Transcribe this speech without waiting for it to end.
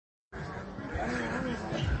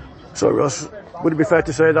So Ross, would it be fair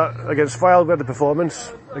to say that against Fylde we had a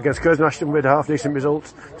performance, against Curzon Ashton we had a half decent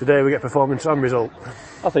result, today we get performance and result?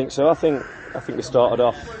 I think so. I think we started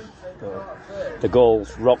off. The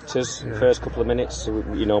goals rocked us first couple of minutes.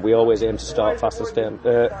 We always aim to start fast and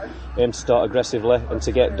aim to start aggressively, and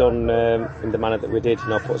to get done in the manner that we did,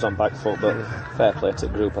 put us on back foot. But fair play to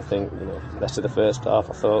the group. I think rest of the first half,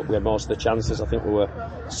 I thought we had most of the chances. I think we were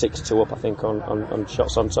 6-2 up. I think on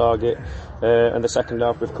shots on target. And the second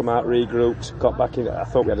half, we've come out, regrouped, got back in. I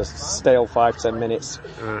thought we had a stale 5-10 minutes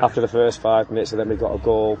after the first 5 minutes, and then we got a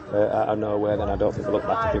goal out of nowhere. Then I don't think we looked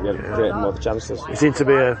back. I think we had great more chances. It seemed to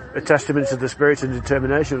be a testament to the spirit and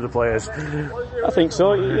determination of the players. I think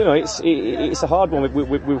so. It's a hard one.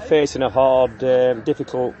 We're facing a hard,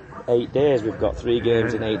 difficult 8 days. We've got 3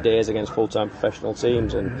 games in 8 days against full-time professional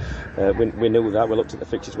teams, and we knew that. We looked at the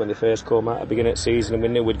fixtures when they first came out at the beginning of the season, and we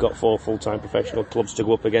knew we'd got 4 full-time professional clubs to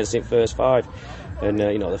go up against in first 5. And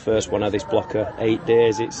the first one had this blocker 8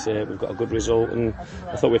 days. We've got a good result, and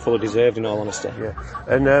I thought we fully deserved, in all honesty. Yeah.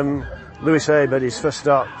 And Lewis Hay made his first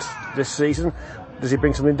start this season. Does he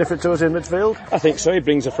bring something different to us in midfield? I think so. He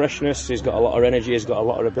brings a freshness. He's got a lot of energy. He's got a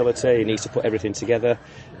lot of ability. He needs to put everything together.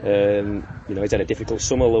 He's had a difficult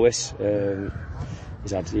summer, Lewis.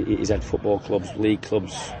 He's had football clubs, league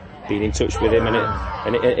clubs, been in touch with him,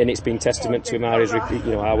 and it's been testament to him how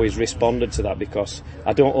he's responded to that. Because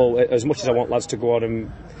I don't, as much as I want lads to go on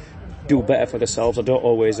and do better for themselves, I don't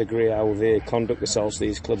always agree how they conduct themselves.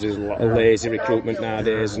 These clubs, there's a lot of lazy recruitment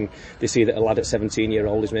nowadays, and they see that a lad at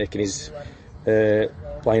 17-year-old is making his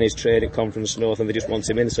playing his trade at Conference North, and they just want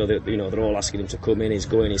him in, so that they're all asking him to come in. He's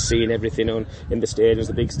going, he's seeing everything in the stadiums,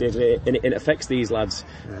 the big stadiums, and it affects these lads.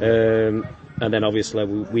 And then obviously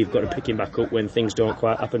we've got to pick him back up when things don't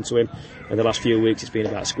quite happen to him. In the last few weeks, it's been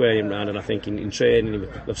about squaring him round, and I think in training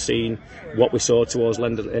I've seen what we saw towards the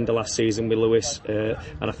end of last season with Lewis, and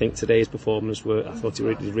I think today's performance I thought he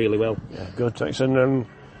did really well. Yeah, good, thanks. And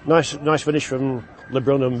nice finish from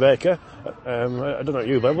LeBron and Baker. I don't know about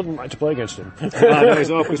you, but I wouldn't like to play against him. I know he's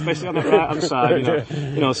awful, especially on the right hand side.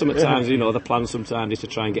 Sometimes the plan sometimes is to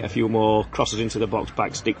try and get a few more crosses into the box,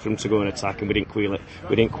 back stick for him to go and attack, and we didn't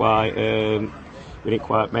quite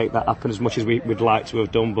make that happen as much as we'd like to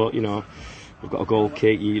have done. But we've got a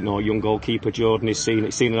goalkeeper, young goalkeeper Jordan. He's seen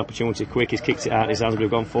an opportunity quick. He's kicked it out of his hands. We've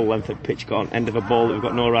gone full length of pitch, got on end of a ball that we've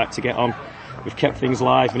got no right to get on. We've kept things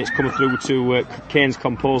live, and it's coming through to Kane's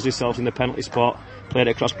composed himself in the penalty spot, played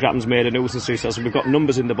it across. Grattan's made a nuisance to himself. So we've got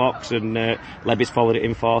numbers in the box, and Lebby's followed it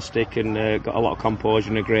in 4-stick, and got a lot of composure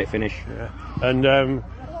and a great finish. Yeah. And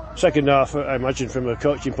second half, I imagine from a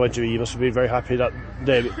coaching point of view, you must have been very happy that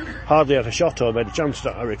they hardly had a shot or made a chance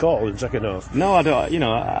that I recall in second half. No, I don't.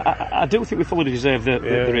 I do think we fully deserve the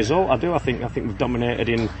result. I do. I think we've dominated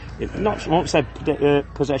in not, I won't say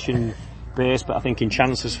possession base, but I think in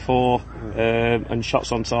chances for and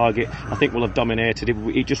shots on target, I think we'll have dominated.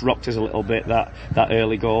 It just rocked us a little bit, that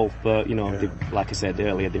early goal, but like I said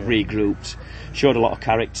earlier, they've regrouped, showed a lot of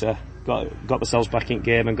character, got themselves back in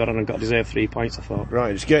game, and got on and got deserved 3 points, I thought.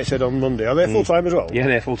 Right, it's Gateshead on Monday. Are they full time as well? Yeah,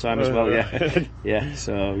 they're full time as well. Yeah, yeah.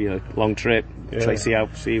 So long trip. Try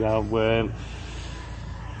to see how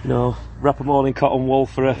wrap them all in cotton wool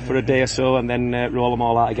for a day or so, and then roll them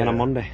all out again on Monday.